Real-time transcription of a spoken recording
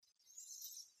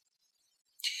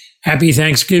Happy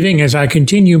Thanksgiving as I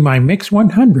continue my Mix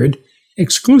 100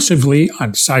 exclusively on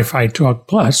Sci-Fi Talk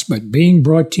Plus, but being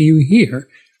brought to you here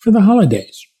for the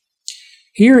holidays.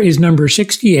 Here is number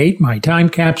 68, my Time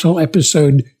Capsule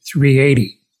episode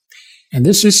 380. And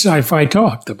this is Sci-Fi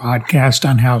Talk, the podcast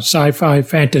on how sci-fi,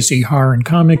 fantasy, horror, and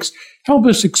comics help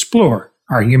us explore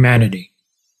our humanity.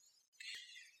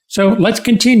 So let's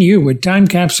continue with Time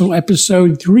Capsule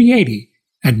episode 380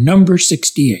 at number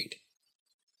 68.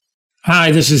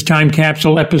 Hi, this is Time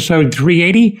Capsule episode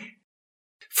 380.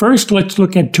 First, let's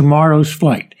look at tomorrow's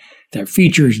flight that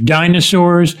features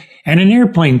dinosaurs and an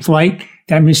airplane flight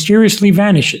that mysteriously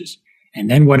vanishes. And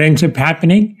then what ends up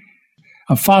happening?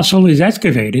 A fossil is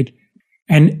excavated,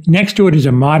 and next to it is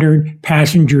a modern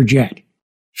passenger jet.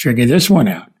 Figure this one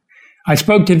out. I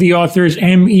spoke to the authors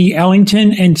M.E.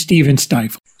 Ellington and Stephen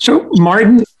Stifel. So,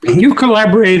 Martin, you've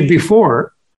collaborated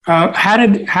before. How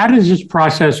does this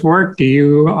process work? Do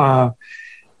you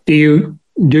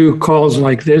do calls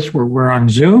like this where we're on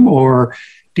Zoom, or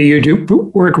do you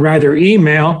work rather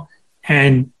email,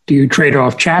 and do you trade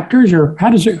off chapters, or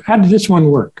how does this one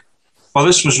work? Well,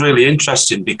 this was really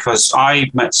interesting because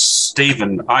I met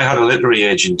Stephen. I had a literary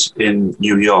agent in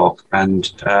New York,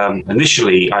 and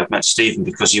initially I'd met Stephen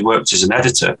because he worked as an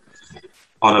editor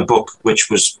on a book which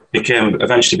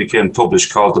eventually became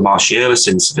published called The Martialis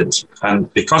Incident.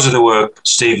 And because of the work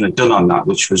Stephen had done on that,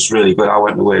 which was really good, I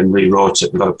went away and rewrote it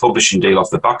and got a publishing deal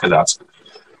off the back of that.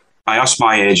 I asked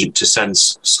my agent to send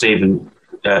Stephen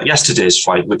yesterday's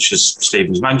flight, which, as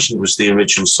Stephen's mentioned, was the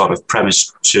original sort of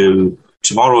premise to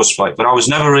tomorrow's flight. But I was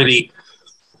never really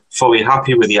fully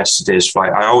happy with yesterday's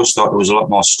flight. I always thought there was a lot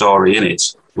more story in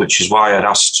it, which is why I'd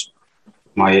asked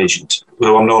my agent,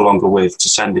 who I'm no longer with, to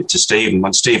send it to Stephen.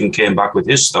 When Stephen came back with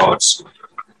his thoughts,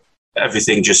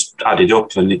 everything just added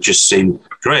up and it just seemed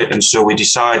great. And so we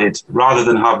decided, rather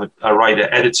than have a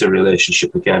writer-editor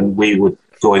relationship again, we would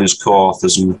go in as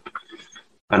co-authors and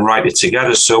write it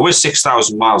together. So we're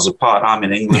 6,000 miles apart. I'm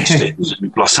in England, Stephen's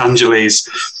in Los Angeles.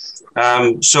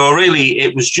 So really,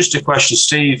 it was just a question.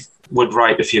 Steve would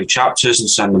write a few chapters and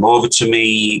send them over to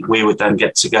me. We would then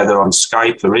get together on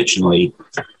Skype originally,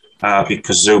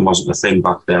 because Zoom wasn't a thing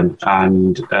back then.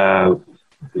 And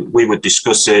we would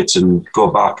discuss it and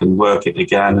go back and work it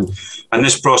again. And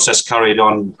this process carried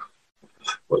on,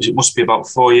 it must be about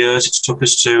 4 years it took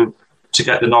us to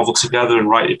get the novel together and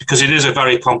write it, because it is a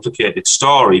very complicated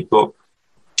story, but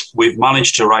we've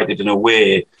managed to write it in a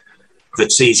way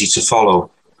that's easy to follow,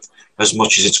 as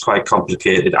much as it's quite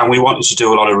complicated. And we wanted to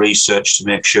do a lot of research to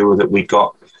make sure that we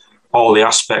got all the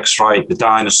aspects right, the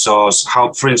dinosaurs,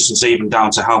 how, for instance, even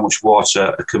down to how much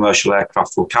water a commercial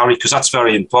aircraft will carry, because that's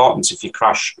very important if you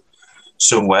crash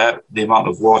somewhere, the amount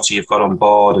of water you've got on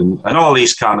board and all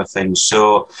these kind of things.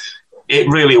 So it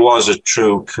really was a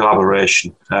true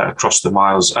collaboration across the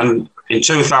miles. And in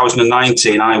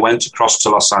 2019, I went across to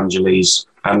Los Angeles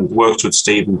and worked with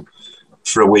Stephen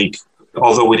for a week,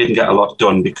 although we didn't get a lot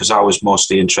done because I was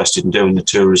mostly interested in doing the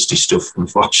touristy stuff,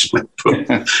 unfortunately.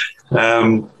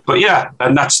 But yeah,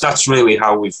 and that's really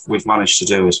how we've managed to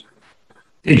do it.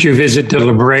 Did you visit the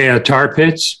La Brea Tar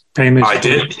Pits? Famous. I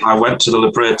did. I went to the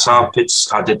La Brea Tar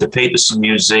Pits. I did the Peterson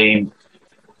Museum.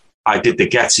 I did the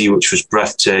Getty, which was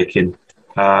breathtaking.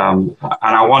 And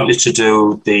I wanted to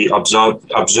do the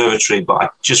observatory, but I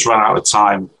just ran out of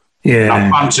time. Yeah. I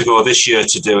planned to go this year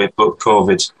to do it, but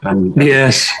COVID. And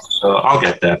yes. So I'll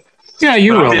get there. Yeah,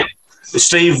 you will.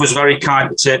 Steve was very kind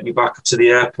to take me back to the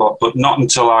airport, but not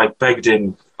until I begged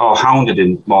him, or hounded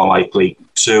him more likely,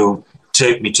 to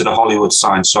take me to the Hollywood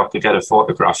sign so I could get a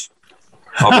photograph.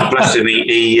 Oh, bless him,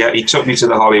 he took me to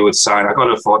the Hollywood sign. I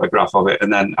got a photograph of it,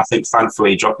 and then I think thankfully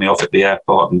he dropped me off at the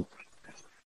airport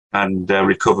and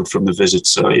recovered from the visit.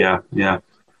 So yeah. Yeah,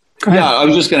 I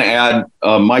was just going to add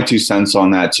my 2 cents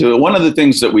on that too. One of the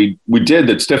things that we did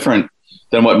that's different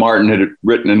than what Martin had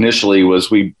written initially was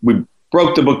we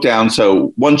broke the book down.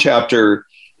 So one chapter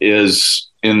is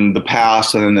in the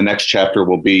past, and then the next chapter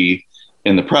will be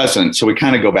in the present. So we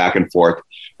kind of go back and forth.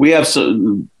 We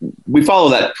follow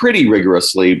that pretty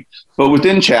rigorously, but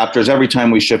within chapters, every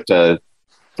time we shift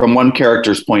from one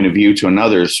character's point of view to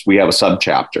another's, we have a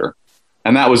subchapter.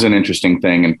 And that was an interesting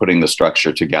thing in putting the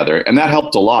structure together. And that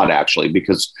helped a lot, actually,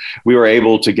 because we were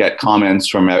able to get comments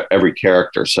from every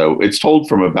character. So it's told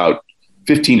from about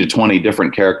 15 to 20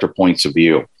 different character points of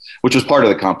view, which was part of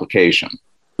the complication.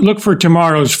 Look for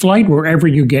tomorrow's flight wherever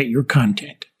you get your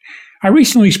content. I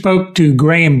recently spoke to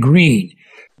Graham Greene,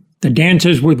 the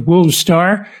Dances with Wolves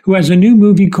star, who has a new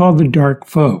movie called The Dark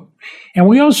Foe. And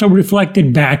we also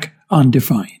reflected back on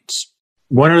Defiance.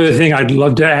 One other thing I'd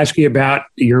love to ask you about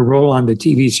your role on the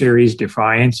TV series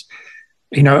Defiance.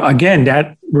 again,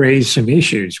 that raised some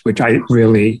issues, which I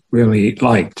really, really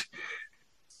liked.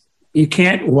 You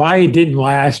can't, why it didn't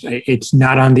last, it's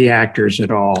not on the actors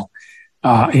at all.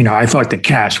 I thought the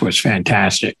cast was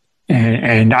fantastic.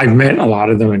 And I've met a lot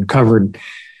of them and covered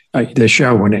the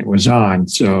show when it was on.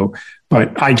 So,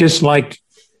 but I just liked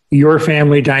your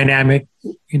family dynamic,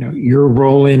 your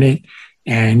role in it,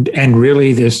 and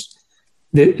really this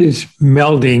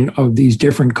melding of these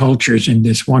different cultures in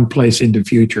this one place in the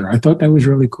future. I thought that was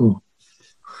really cool.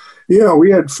 Yeah,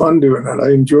 we had fun doing that.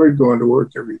 I enjoyed going to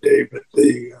work every day, but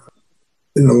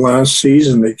in the last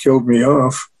season, they killed me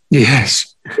off.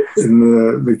 Yes.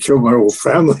 And they killed my whole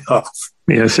family off.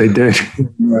 Yes, they did.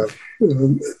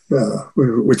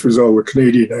 Which was all the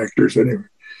Canadian actors anyway.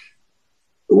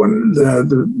 When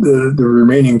the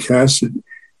remaining cast said,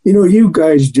 you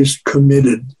guys just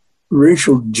committed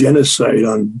racial genocide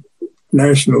on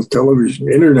national television,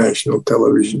 international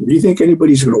television. Do you think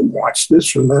anybody's going to watch this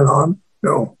from then on?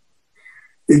 No.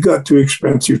 It got too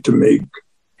expensive to make.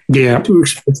 Yeah. Too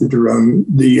expensive to run.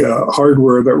 The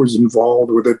hardware that was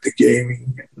involved with it, the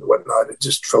gaming and whatnot, it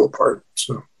just fell apart.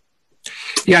 So.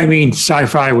 Yeah,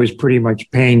 Sci-Fi was pretty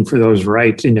much paying for those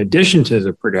rights in addition to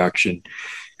the production.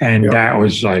 And that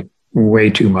was like way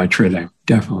too much for them.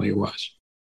 Definitely was.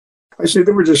 I say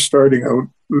they were just starting out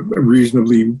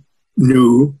reasonably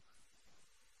new.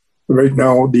 Right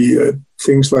now, the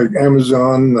things like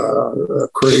Amazon,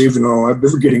 Crave and all that, they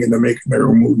were getting into making their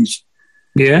own movies.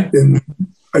 Yeah. And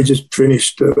I just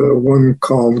finished one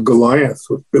called Goliath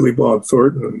with Billy Bob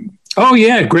Thornton. Oh,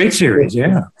 yeah. Great series.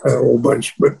 Yeah. A whole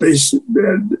bunch. But it's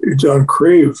on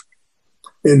Crave.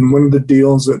 And one of the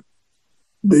deals that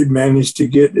they managed to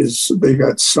get is they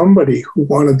got somebody who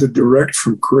wanted to direct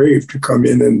from Crave to come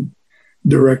in and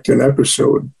direct an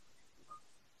episode.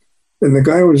 And the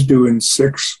guy was doing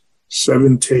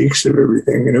 6-7 takes of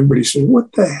everything. And everybody said,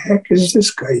 what the heck is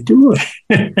this guy doing?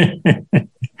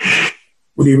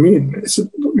 What do you mean? I said,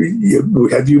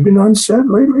 have you been on set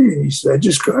lately? And he said, I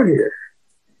just got here.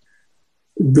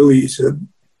 And Billy said,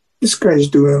 this guy's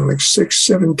doing like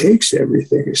 6-7 takes of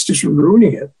everything. It's just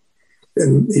ruining it.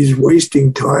 And he's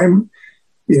wasting time.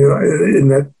 In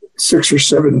that 6 or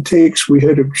 7 takes, we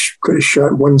could have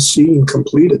shot one scene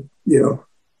completed,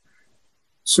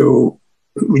 So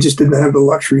we just didn't have the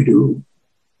luxury to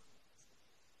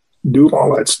do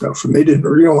all that stuff. And they didn't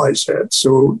realize that.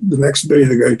 So the next day,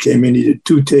 the guy came in, he did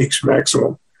 2 takes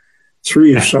maximum.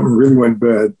 3 if something really went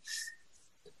bad.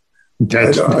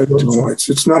 I don't know.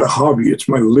 It's not a hobby. It's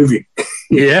my living.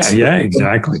 Yeah,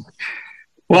 exactly.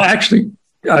 Well, actually,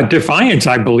 Defiance,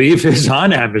 I believe, is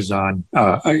on Amazon.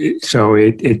 So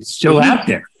it's still out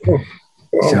there. Oh,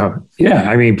 wow. So,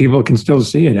 yeah, people can still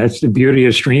see it. That's the beauty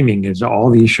of streaming, is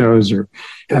all these shows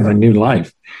have a new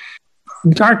life.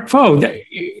 Dark Foe,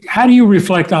 how do you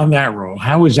reflect on that role?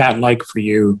 How was that like for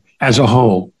you as a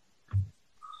whole?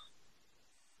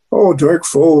 Oh, Dark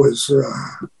Foe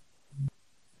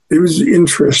it was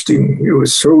interesting. It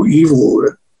was so evil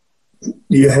that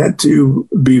you had to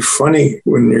be funny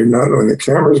when the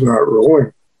camera's not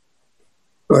rolling.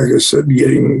 Like I said,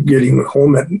 getting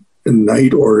home at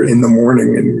night or in the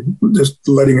morning and just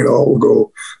letting it all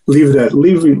go.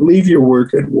 Leave your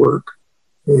work at work.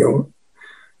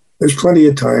 There's plenty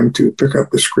of time to pick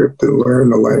up the script and learn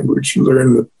the language,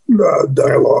 learn the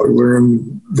dialogue,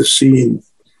 learn the scene.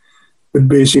 But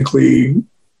basically,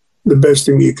 the best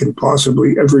thing you can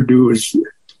possibly ever do is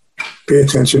pay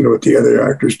attention to what the other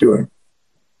actor's doing.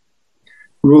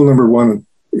 Rule number 1,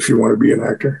 if you want to be an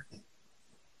actor.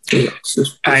 You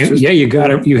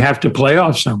have to play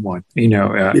off someone.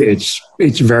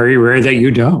 It's very rare that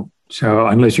you don't. So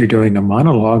unless you're doing a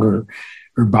monologue or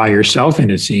by yourself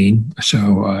in a scene.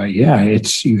 So you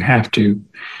have to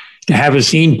have a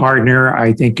scene partner,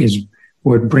 I think, is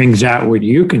what brings out what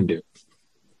you can do.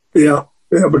 Yeah,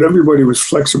 but everybody was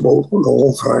flexible the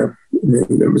whole time.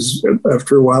 It was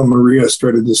after a while, Maria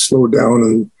started to slow down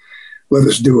and let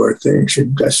us do our thing.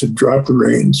 I said, drop the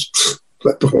reins,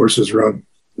 let the horses run.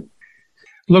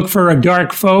 Look for A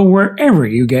Dark Foe wherever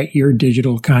you get your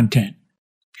digital content.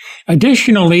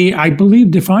 Additionally, I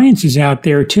believe Defiance is out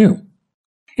there too.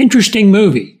 Interesting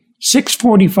movie,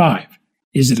 6:45.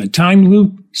 Is it a time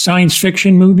loop, science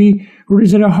fiction movie, or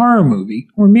is it a horror movie,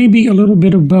 or maybe a little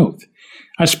bit of both?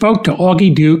 I spoke to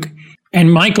Augie Duke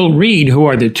and Michael Reed, who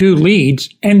are the 2 leads,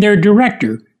 and their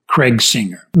director, Craig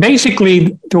Singer.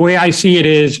 Basically, the way I see it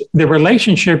is the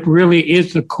relationship really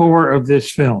is the core of this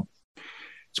film.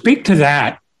 Speak to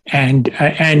that and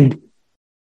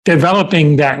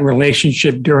developing that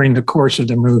relationship during the course of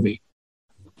the movie.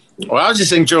 Well, I was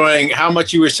just enjoying how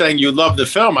much you were saying you love the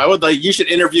film. You should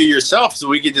interview yourself so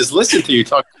we could just listen to you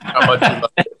talk about how much you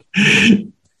love it.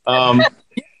 I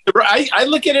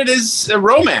look at it as a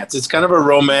romance. It's kind of a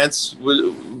romance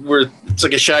where it's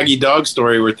like a Shaggy Dog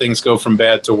story where things go from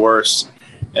bad to worse.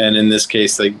 And in this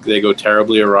case, they go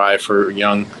terribly awry for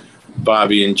young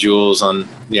Bobby and Jules on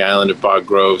the island of Bog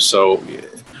Grove. So,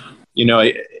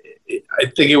 I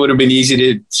think it would have been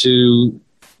easy to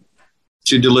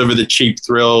deliver the cheap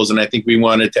thrills, and I think we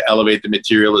wanted to elevate the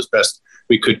material as best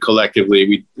we could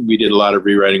collectively. We did a lot of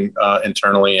rewriting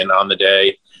internally and on the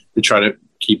day to try to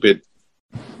keep it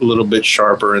a little bit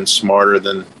sharper and smarter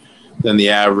than the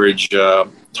average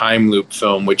time loop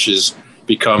film, which has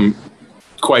become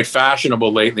quite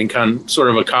fashionable lately, and kind of sort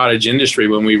of a cottage industry.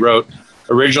 When we wrote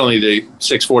originally the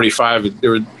 645,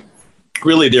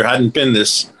 there hadn't been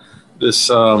this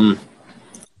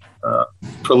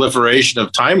proliferation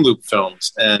of time loop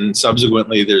films, and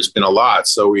subsequently there's been a lot.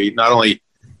 So we not only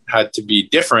had to be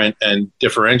different and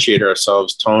differentiate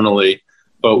ourselves tonally,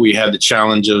 but we had the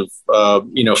challenge of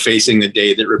facing the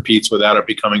day that repeats without it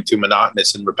becoming too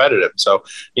monotonous and repetitive. So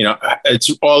it's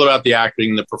all about the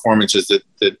acting, the performances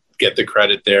that get the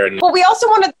credit there. And well, we also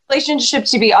wanted the relationship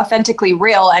to be authentically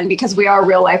real, and because we are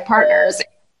real life partners,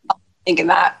 I think in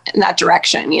that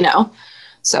direction,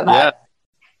 so that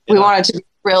we wanted to be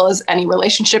real as any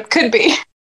relationship could be.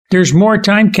 There's more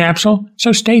Time Capsule,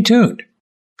 so stay tuned.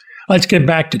 Let's get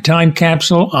back to Time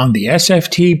Capsule on the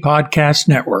SFT Podcast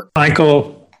Network.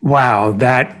 Michael, wow,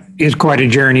 that is quite a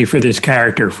journey for this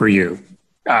character for you.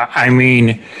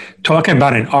 Talking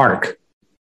about an arc.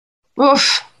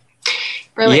 Oof.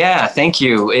 Really? Yeah, thank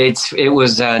you. It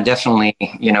was definitely,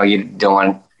 you don't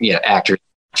want actors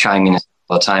chiming in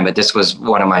all the time, but this was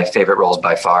one of my favorite roles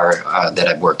by far that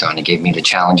I've worked on. It gave me the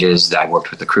challenges that I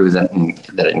worked with the crew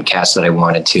and cast that I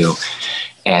wanted to,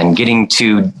 and getting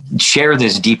to share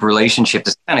this deep relationship,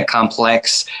 this kind of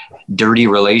complex, dirty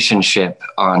relationship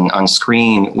on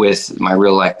screen with my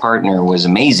real life partner was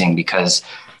amazing, because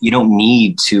you don't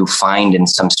need to find in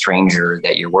some stranger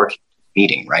that you're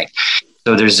meeting, right?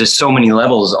 So there's just so many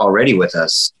levels already with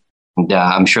us. And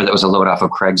I'm sure that was a load off of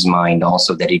Craig's mind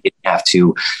also, that he didn't have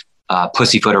to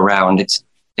pussyfoot around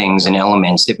things and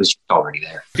elements. It was just already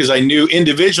there. Because I knew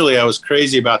individually I was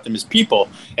crazy about them as people,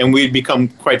 and we'd become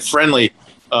quite friendly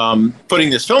putting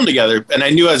this film together. And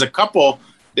I knew as a couple,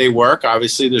 they work.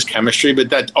 Obviously, there's chemistry, but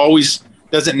that always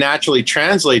doesn't naturally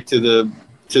translate to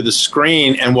the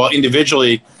screen. And while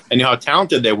individually I knew how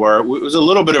talented they were, it was a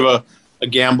little bit of a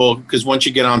gamble, because once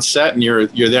you get on set and you're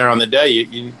there on the day,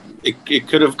 it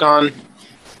could have gone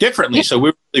differently. So we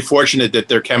were really fortunate that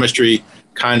their chemistry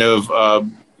kind of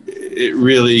it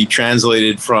really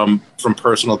translated from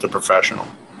personal to professional.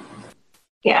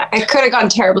 Yeah, it could have gone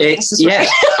terribly.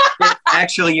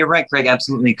 Actually, you're right, Craig.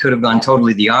 Absolutely could have gone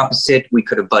totally the opposite. We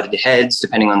could have butted heads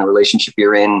depending on the relationship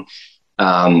you're in.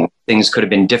 Things could have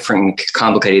been different,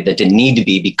 complicated, that didn't need to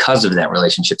be because of that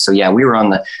relationship. So yeah, we were on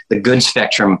the good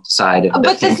spectrum side of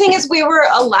But the thing is, we were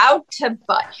allowed to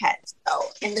butt heads though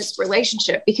in this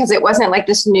relationship, because it wasn't like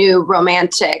this new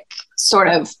romantic sort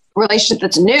of relationship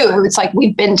that's new. It's like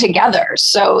we've been together.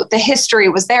 So the history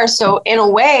was there. So in a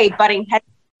way, butting heads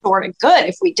was sort of good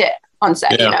if we did on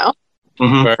set,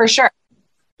 Mm-hmm. For sure.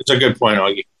 It's a good point,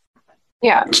 Augie.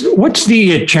 Yeah. What's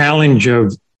the challenge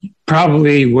of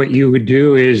probably what you would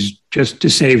do is just to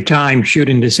save time, shoot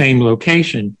in the same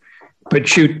location, but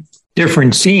shoot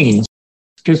different scenes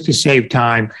just to save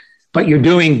time, but you're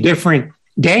doing different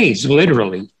days,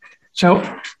 literally. So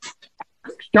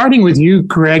starting with you,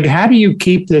 Craig, how do you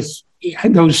keep those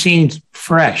scenes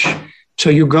fresh so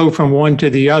you go from one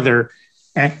to the other?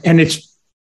 And it's,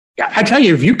 I tell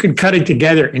you, if you could cut it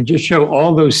together and just show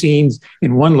all those scenes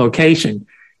in one location,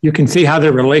 you can see how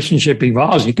their relationship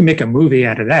evolves. You can make a movie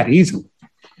out of that easily.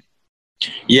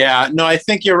 Yeah, no, I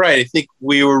think you're right. I think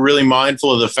we were really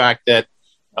mindful of the fact that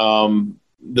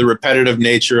the repetitive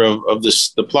nature of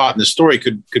the plot and the story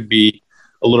could be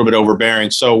a little bit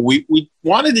overbearing. So we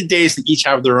wanted the days to each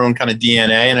have their own kind of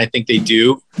DNA, and I think they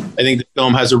do. I think the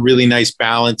film has a really nice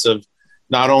balance of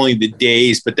not only the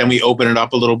days, but then we open it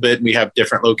up a little bit and we have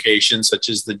different locations, such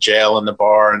as the jail and the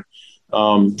bar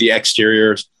and the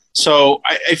exteriors. So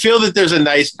I feel that there's a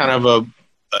nice kind of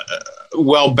a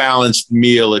well-balanced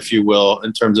meal, if you will,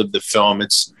 in terms of the film.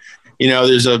 It's,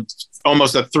 there's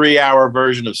almost a 3-hour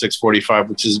version of 645,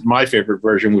 which is my favorite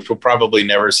version, which will probably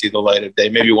never see the light of day.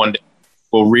 Maybe one day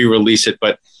we'll re-release it,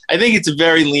 but I think it's a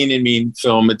very lean and mean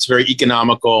film. It's very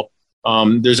economical.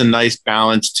 There's a nice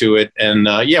balance to it. And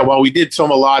while we did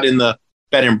film a lot in the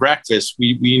bed and breakfast,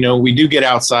 we do get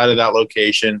outside of that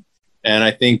location. And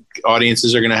I think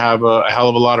audiences are going to have a hell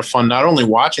of a lot of fun, not only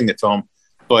watching the film,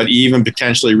 but even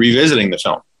potentially revisiting the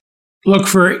film. Look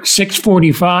for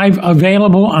 645,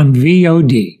 available on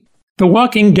VOD. The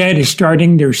Walking Dead is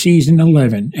starting their season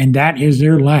 11, and that is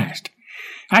their last.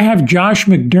 I have Josh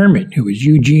McDermott, who is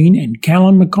Eugene, and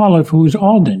Callum McAuliffe, who is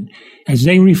Alden, as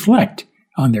they reflect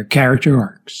on their character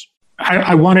arcs.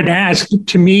 I wanted to ask,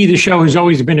 to me, the show has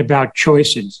always been about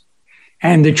choices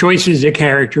and the choices the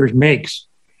characters makes,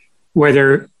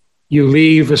 whether you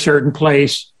leave a certain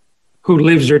place, who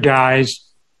lives or dies.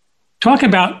 Talk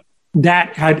about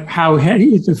that, how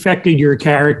it's affected your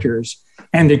characters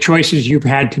and the choices you've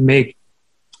had to make,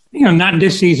 not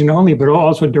this season only, but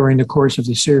also during the course of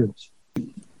the series.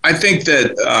 I think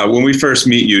that when we first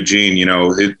meet Eugene,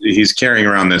 he's carrying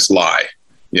around this lie.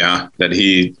 Yeah, that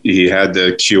he had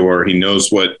the cure. He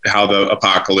knows how the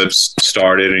apocalypse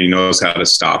started, and he knows how to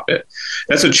stop it.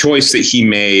 That's a choice that he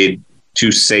made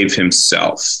to save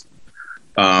himself.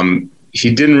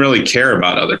 He didn't really care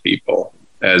about other people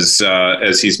as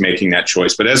he's making that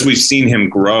choice. But as we've seen him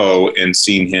grow and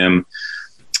seen him,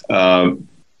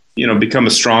 become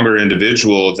a stronger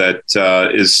individual that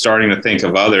is starting to think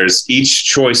of others, each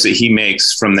choice that he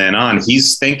makes from then on,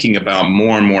 he's thinking about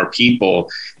more and more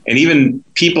people. And even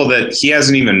people that he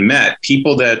hasn't even met,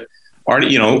 people that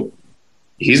aren't,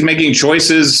 he's making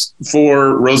choices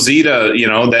for Rosita,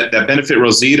 that benefit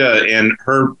Rosita and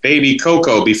her baby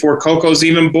Coco before Coco's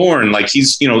even born. Like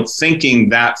he's, thinking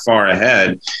that far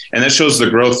ahead. And that shows the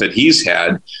growth that he's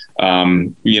had,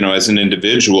 as an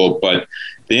individual. But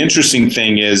the interesting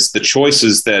thing is the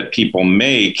choices that people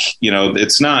make,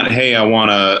 it's not, hey, I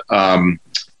want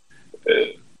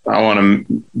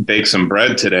to bake some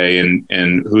bread today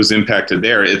and who's impacted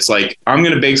there. It's like, I'm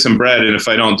going to bake some bread. And if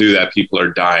I don't do that, people are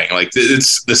dying. Like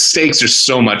the stakes are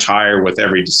so much higher with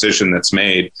every decision that's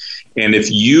made. And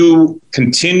if you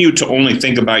continue to only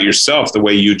think about yourself the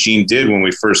way Eugene did when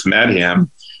we first met him,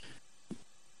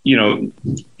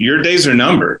 your days are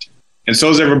numbered and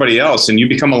so is everybody else. And you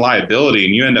become a liability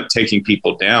and you end up taking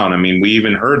people down. I mean, we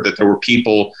even heard that there were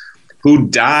people who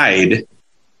died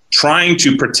trying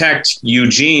to protect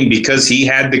Eugene because he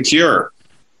had the cure.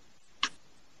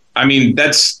 I mean,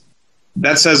 that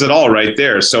says it all right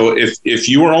there. So if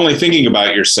you are only thinking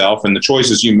about yourself and the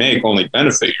choices you make only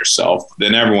benefit yourself,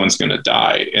 then everyone's going to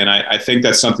die. And I think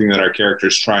that's something that our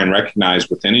characters try and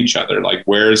recognize within each other. Like,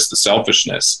 where's the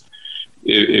selfishness?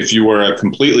 If you were a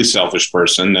completely selfish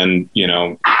person, then, you're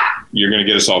going to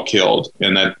get us all killed.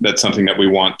 And that's something that we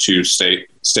want to stay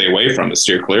away from, to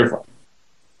steer clear from.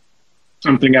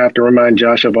 Something I have to remind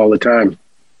Josh of all the time.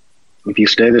 If you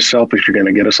stay this selfish, you're going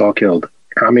to get us all killed.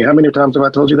 How many times have I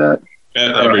told you that?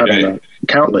 Every day.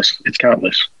 Countless. It's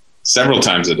countless. Several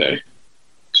times a day.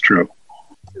 It's true.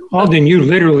 Alden, you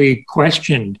literally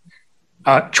questioned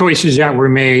choices that were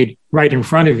made right in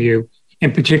front of you,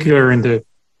 in particular in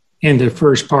the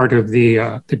first part of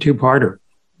the two-parter.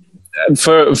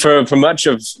 For much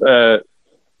of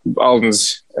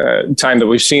Alden's time that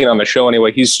we've seen on the show,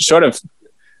 anyway, he's sort of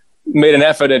made an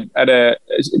effort at a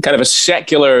kind of a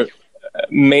secular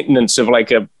maintenance of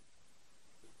like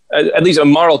at least a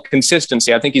moral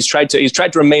consistency. I think he's tried to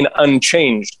remain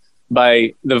unchanged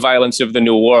by the violence of the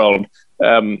new world,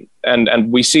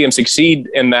 and we see him succeed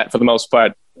in that for the most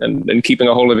part, and keeping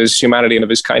a hold of his humanity and of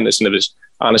his kindness and of his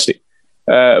honesty.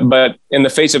 But in the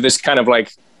face of this kind of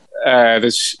like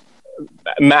this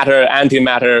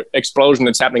antimatter explosion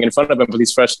that's happening in front of him for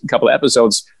these first couple of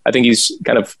episodes, I think he's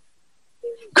kind of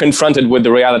confronted with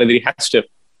the reality that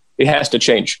he has to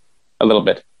change a little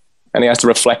bit, and he has to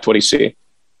reflect what he's seeing,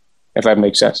 if that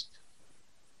makes sense.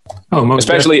 Oh,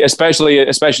 especially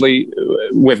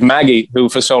with Maggie, who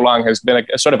for so long has been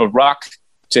a sort of a rock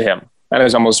to him, and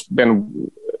has almost been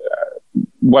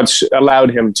what's allowed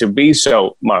him to be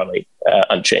so morally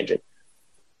unchanging.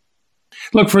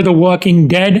 Look for The Walking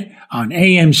Dead on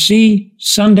AMC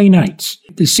Sunday nights.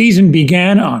 The season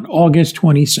began on August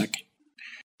 22nd.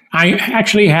 I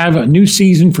actually have a new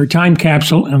season for Time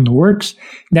Capsule in the works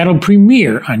that'll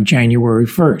premiere on January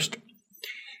 1st.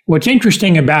 What's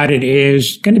interesting about it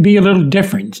is going to be a little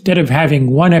different. Instead of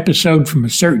having one episode from a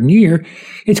certain year,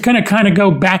 it's going to kind of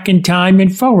go back in time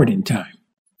and forward in time.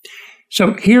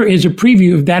 So here is a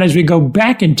preview of that as we go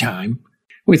back in time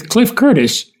with Cliff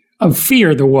Curtis of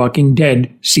Fear the Walking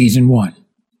Dead Season 1.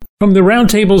 From the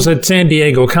roundtables at San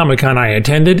Diego Comic-Con I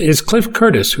attended is Cliff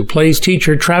Curtis, who plays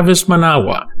teacher Travis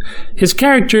Manawa. His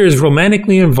character is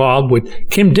romantically involved with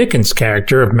Kim Dickens'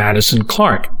 character of Madison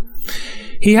Clark.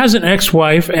 He has an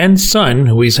ex-wife and son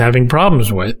who he's having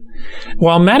problems with,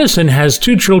 while Madison has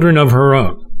 2 children of her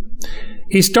own.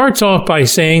 He starts off by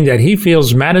saying that he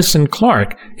feels Madison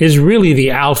Clark is really the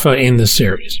alpha in the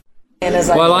series.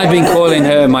 Well, I've been calling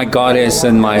her my goddess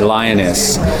and my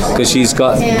lioness because she's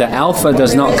got the alpha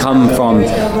does not come from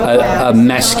a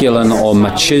masculine or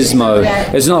machismo.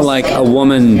 It's not like a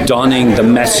woman donning the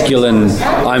masculine,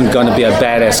 I'm going to be a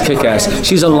badass kick-ass.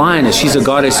 She's a lioness. She's a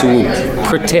goddess who will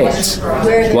protect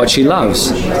what she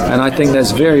loves. And I think that's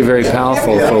very, very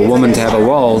powerful for a woman to have a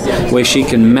role where she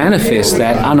can manifest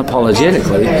that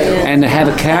unapologetically and to have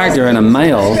a character in a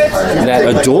male that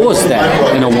adores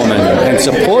that in a woman and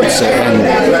supports it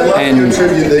and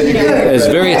is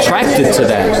very attracted to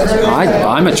that.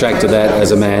 I'm attracted to that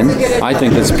as a man. I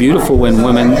think it's beautiful when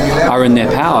women are in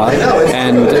their power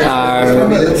and are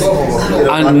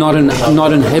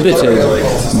not inhibited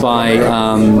by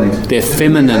their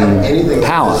feminine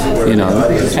power,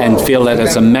 and feel that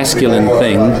it's a masculine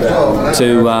thing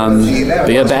to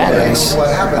be a badass.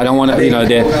 I don't want to,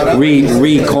 they're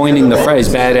re-coining the phrase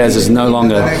badass is no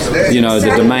longer,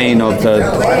 the domain of the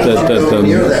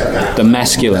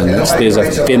masculine. There's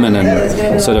a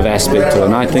feminine sort of aspect to it.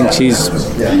 And I think she's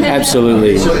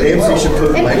absolutely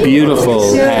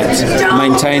beautiful at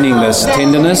maintaining this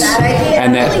tenderness,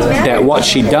 and that what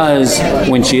she does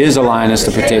when she is a lioness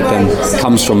to protect them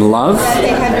comes from love,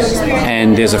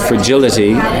 and there's a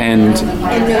fragility, and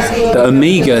the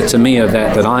omega to me of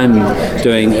that I'm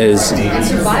doing is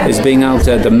being able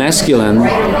to, the masculine,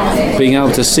 being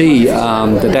able to see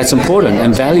that's important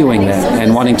and valuing that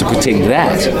and wanting to protect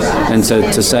that, and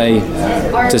to say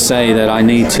that I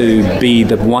need to be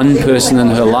the one person in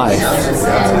her life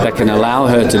that can allow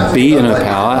her to be in her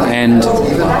power and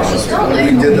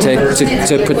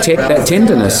to protect that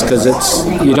tenderness, because it's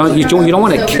you don't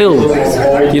want to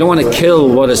kill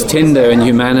what is tender in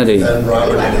humanity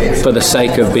for the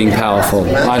sake of being powerful.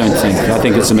 I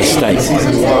think it's a mistake,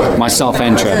 myself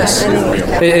and Travis.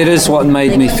 It is what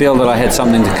made me feel that I had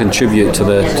something to contribute to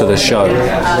the show,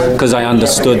 because I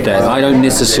understood that. I don't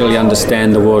necessarily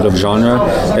understand the world of genre.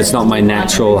 It's not my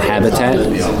natural habitat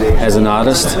as an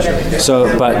artist.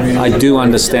 But I do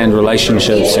understand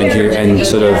relationships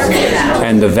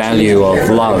and the value of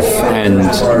love and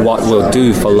what we'll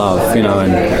do for love,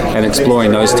 and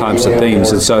exploring those types of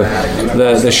themes. And so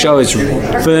the show is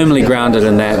firmly grounded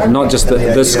in that, not just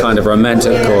this kind of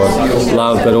romantic or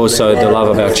love, but also the love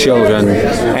of our children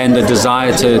and the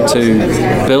desire to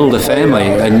build a family.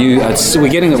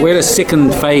 We're at a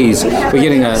second phase. We're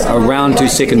getting a round 2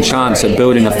 second chance at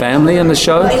building a family in the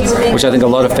show, which I think a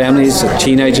lot of families,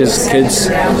 teenagers, kids,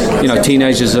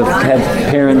 teenagers have had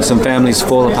parents and families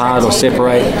fall apart or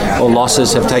separate, or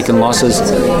have taken losses.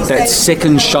 That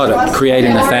second shot at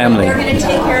creating a family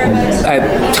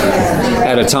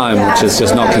at a time which is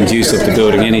just not conducive to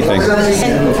building anything.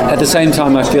 At the same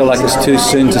time, I feel like it's too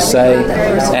soon to say,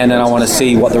 and then I want to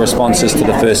see what the response is to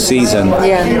the first season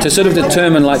to sort of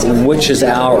determine which is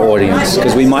our audience,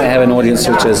 because we might have an audience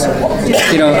which is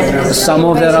some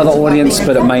of that other audience,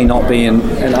 but it may not be, and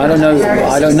I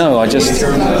don't know. I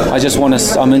just want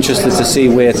to. I'm interested to see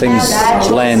where things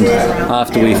land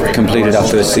after we've completed our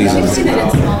first season.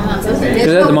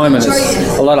 Because at the moment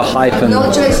it's a lot of hype and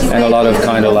a lot of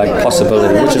kind of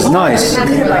possibility, which is nice.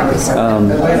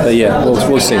 But yeah,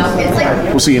 we'll see.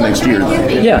 We'll see you next year.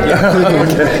 Yeah.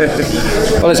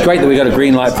 Well, it's great that we got a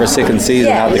green light for a second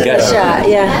season out the gate.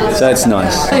 Yeah. So it's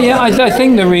nice. Yeah, I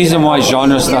think the reason why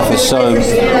genre stuff is so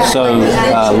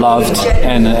loved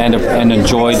and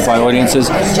enjoyed by audiences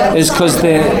is because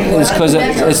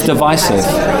it's divisive.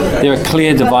 There are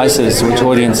clear devices which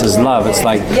audiences love. It's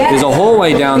like there's a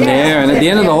hallway down there, and at the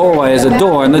end of the hallway is a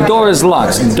door, and the door is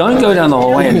locked. Don't go down the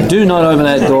hallway, and do not open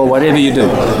that door, whatever you do.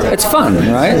 It's fun,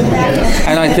 right?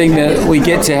 And I think that we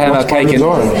get to have our cake and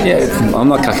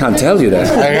I can't tell you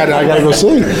that. I gotta go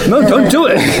see. No, don't do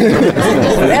it.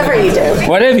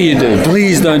 Whatever you do,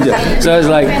 please don't do it. So it's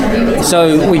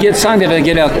so we get signed to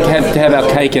have our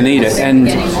cake and eat it. And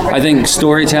I think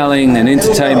storytelling and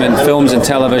entertainment, films and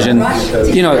television,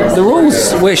 the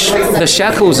rules, the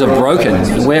shackles are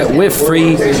broken. We're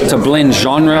free to blend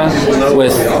genre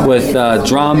with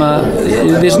drama.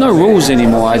 There's no rules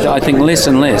anymore. I think less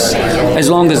and less, as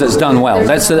long as it's done well.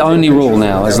 That's the only rule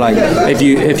now. It's like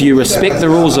if you respect the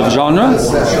rules of genre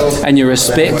and you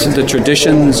respect the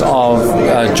traditions of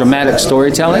dramatic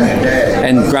storytelling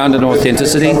and grounded in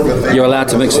authenticity, you're allowed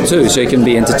to mix the two, so it can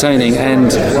be entertaining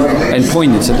and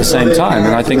poignant at the same time.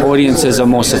 And I think audiences are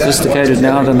more sophisticated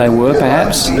now than they were,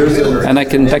 perhaps, and they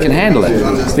can handle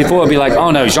it. Before it'd be like,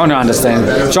 oh no, genre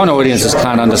audiences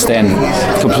can't understand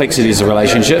complexities of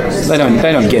relationship. They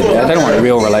don't get that. They don't want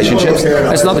real relationships.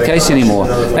 That's not the case anymore.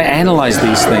 They analyze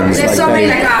these things.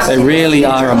 They really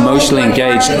are emotionally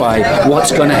engaged by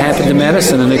what's going to happen to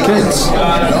Madison and her kids.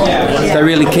 they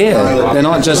really care. They're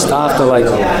not just after like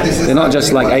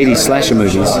 80s slasher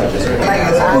movies.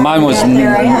 Mine was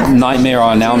Nightmare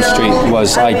on Elm Street.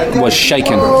 I was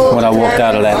shaken when I walked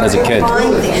out of that as a kid.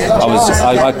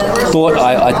 I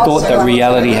thought that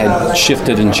reality had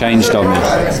shifted and changed on me.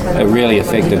 It really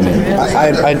affected me.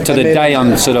 To the day,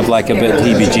 I'm sort of like a bit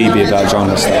heebie-jeebie about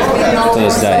genre stuff. To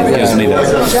this day, it gives me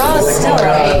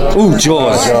that. Ooh,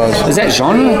 Jaws. Is that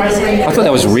genre? I thought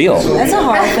that was real. That's a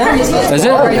horror film. Is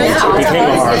it? It became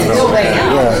a horror film.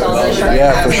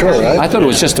 Yeah, for sure, right? I thought it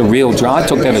was just a real drama. I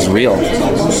took that as real.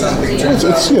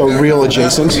 It's real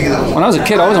adjacent. When I was a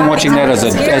kid, I wasn't watching that as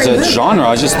a genre.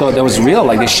 I just thought that was real.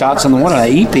 Like, there's sharks in the water,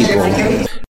 they eat people.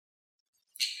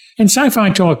 And Sci-Fi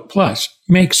Talk Plus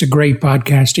makes a great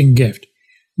podcasting gift,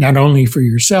 not only for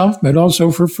yourself, but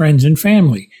also for friends and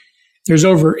family. There's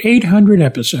over 800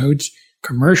 episodes,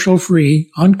 commercial-free,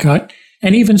 uncut,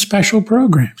 and even special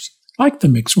programs, like the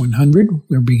Mix 100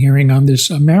 we'll be hearing on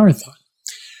this marathon.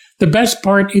 The best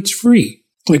part, it's free.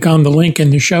 Click on the link in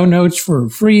the show notes for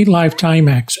free lifetime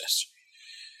access.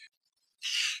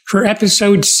 For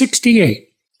episode 68,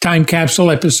 Time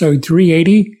Capsule episode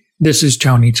 380, this is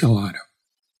Tony Gelato.